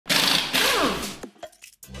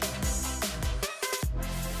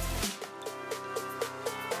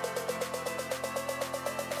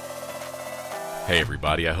Hey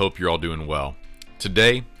everybody, I hope you're all doing well.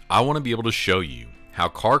 Today, I want to be able to show you how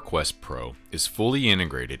Carquest Pro is fully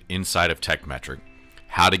integrated inside of Tekmetric,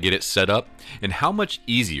 how to get it set up, and how much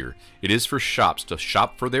easier it is for shops to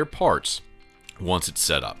shop for their parts once it's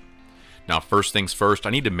set up. Now, first things first, I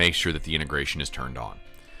need to make sure that the integration is turned on.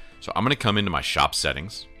 So I'm going to come into my shop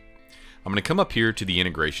settings. I'm going to come up here to the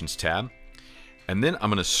integrations tab, and then I'm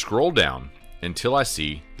going to scroll down until I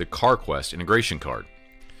see the Carquest integration card.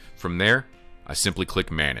 From there, I simply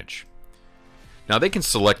click Manage. Now they can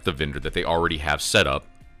select the vendor that they already have set up.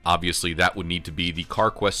 Obviously, that would need to be the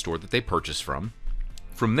Carquest store that they purchased from.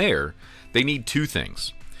 From there, they need two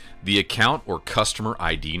things: the account or customer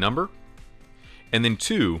ID number, and then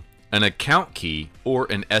two, an account key or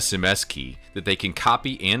an SMS key that they can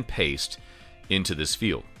copy and paste into this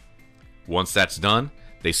field. Once that's done,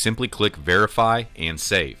 they simply click Verify and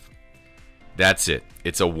Save. That's it.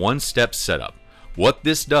 It's a one-step setup. What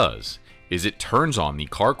this does is it turns on the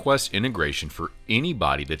Carquest integration for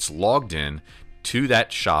anybody that's logged in to that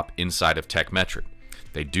shop inside of Tekmetric.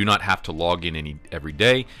 They do not have to log in every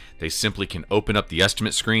day. They simply can open up the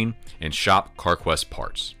estimate screen and shop Carquest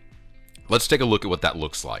parts. Let's take a look at what that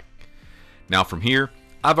looks like. Now from here,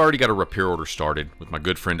 I've already got a repair order started with my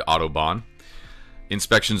good friend Autobahn.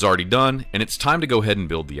 Inspection's already done, and it's time to go ahead and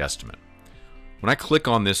build the estimate. When I click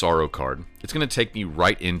on this RO card, it's going to take me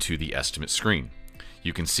right into the estimate screen.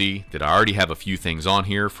 You can see that I already have a few things on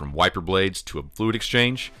here, from wiper blades to a fluid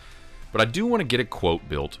exchange, but I do want to get a quote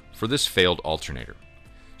built for this failed alternator.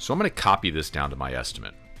 So I'm going to copy this down to my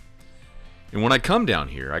estimate. And when I come down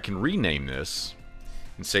here, I can rename this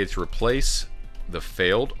and say to replace the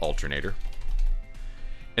failed alternator.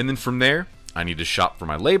 And then from there, I need to shop for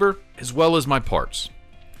my labor as well as my parts.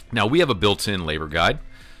 Now we have a built-in labor guide,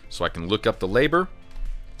 so I can look up the labor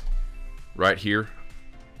right here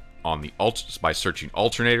on the by searching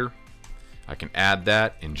alternator. I can add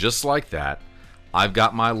that, and just like that, I've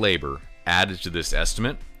got my labor added to this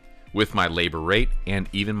estimate with my labor rate and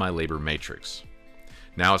even my labor matrix.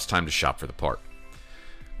 Now it's time to shop for the part.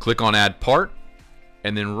 Click on Add Part,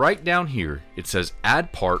 and then right down here it says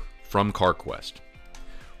Add Part from Carquest.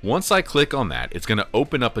 Once I click on that, it's going to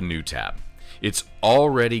open up a new tab. It's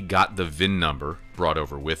already got the VIN number brought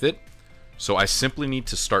over with it, so I simply need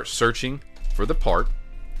to start searching for the part.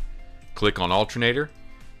 Click on alternator,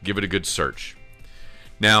 give it a good search.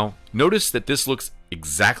 Now, notice that this looks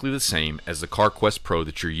exactly the same as the Carquest Pro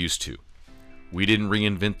that you're used to. We didn't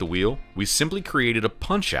reinvent the wheel. We simply created a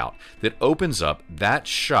punch out that opens up that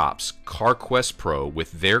shop's Carquest Pro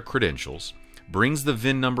with their credentials, brings the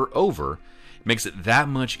VIN number over, makes it that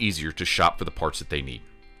much easier to shop for the parts that they need.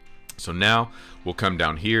 So now we'll come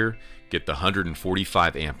down here, get the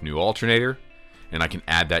 145 amp new alternator, and I can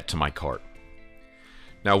add that to my cart.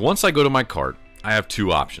 Now once I go to my cart, I have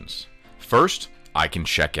two options. First, I can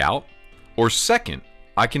check out, or second,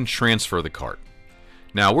 I can transfer the cart.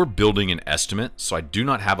 Now we're building an estimate, so I do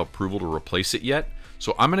not have approval to replace it yet,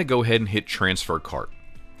 so I'm going to go ahead and hit transfer cart.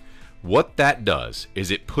 What that does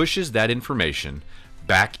is it pushes that information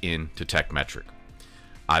back into Tekmetric.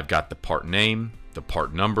 I've got the part name, the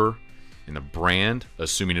part number, and the brand,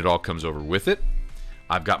 assuming it all comes over with it.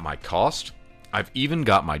 I've got my cost. I've even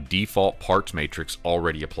got my default parts matrix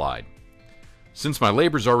already applied. Since my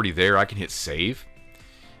labor's already there, I can hit save.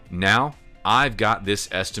 Now I've got this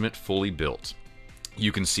estimate fully built.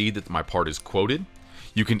 You can see that my part is quoted.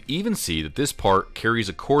 You can even see that this part carries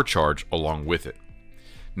a core charge along with it.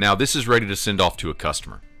 Now this is ready to send off to a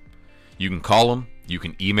customer. You can call them, you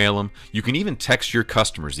can email them, you can even text your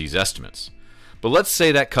customers these estimates. But let's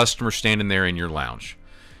say that customer's standing there in your lounge.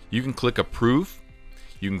 You can click approve.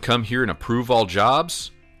 You can come here and approve all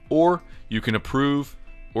jobs, or you can approve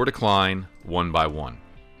or decline one by one.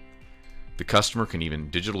 The customer can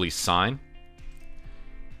even digitally sign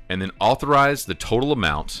and then authorize the total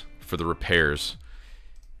amount for the repairs.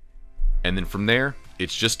 And then from there,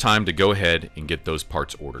 it's just time to go ahead and get those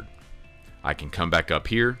parts ordered. I can come back up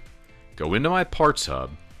here, go into my parts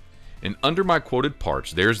hub, and under my quoted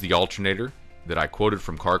parts, there's the alternator that I quoted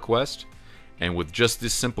from Carquest. And with just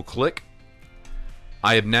this simple click,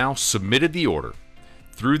 I have now submitted the order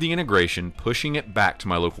through the integration, pushing it back to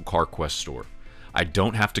my local Carquest store. I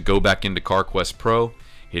don't have to go back into Carquest Pro.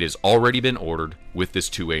 It has already been ordered with this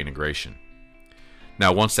two-way integration.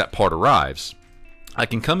 Now once that part arrives, I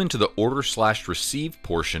can come into the order/receive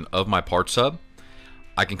portion of my parts hub.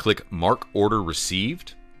 I can click Mark Order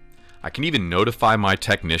Received. I can even notify my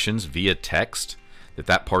technicians via text that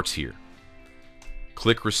that part's here.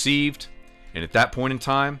 Click Received, and at that point in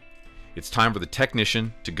time, it's time for the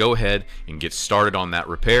technician to go ahead and get started on that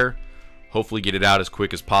repair, hopefully get it out as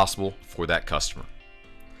quick as possible for that customer.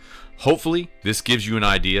 Hopefully, this gives you an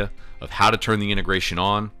idea of how to turn the integration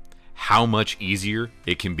on, how much easier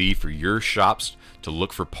it can be for your shops to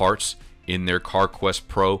look for parts in their Carquest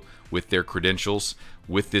Pro with their credentials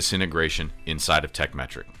with this integration inside of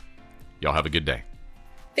Tekmetric. Y'all have a good day.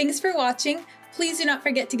 Thanks for watching. Please do not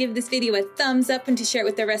forget to give this video a thumbs up and to share it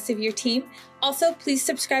with the rest of your team. Also, please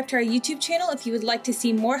subscribe to our YouTube channel if you would like to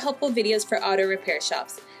see more helpful videos for auto repair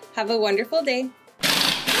shops. Have a wonderful day.